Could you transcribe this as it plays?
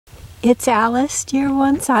It's Alice, dear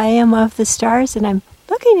ones. I am of the stars, and I'm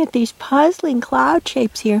looking at these puzzling cloud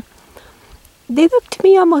shapes here. They look to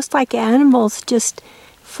me almost like animals, just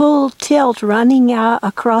full tilt running out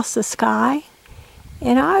across the sky.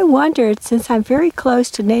 And I wondered, since I'm very close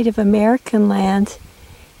to Native American land,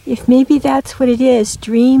 if maybe that's what it is,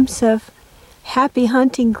 dreams of happy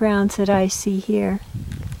hunting grounds that I see here.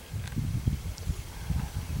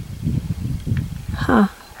 Huh.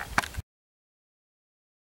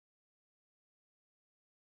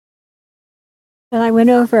 Well, I went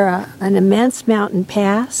over an immense mountain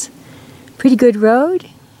pass, pretty good road,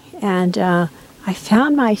 and I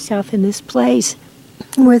found myself in this place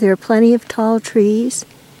where there are plenty of tall trees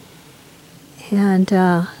and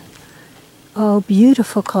oh,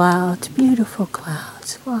 beautiful clouds,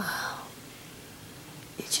 wow.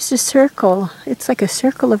 It's just a circle. It's like a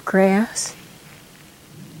circle of grass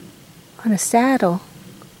on a saddle,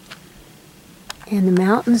 and the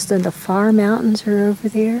mountains, then the far mountains are over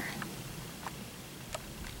there.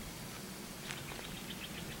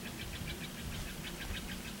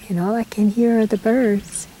 And all I can hear are the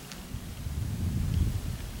birds.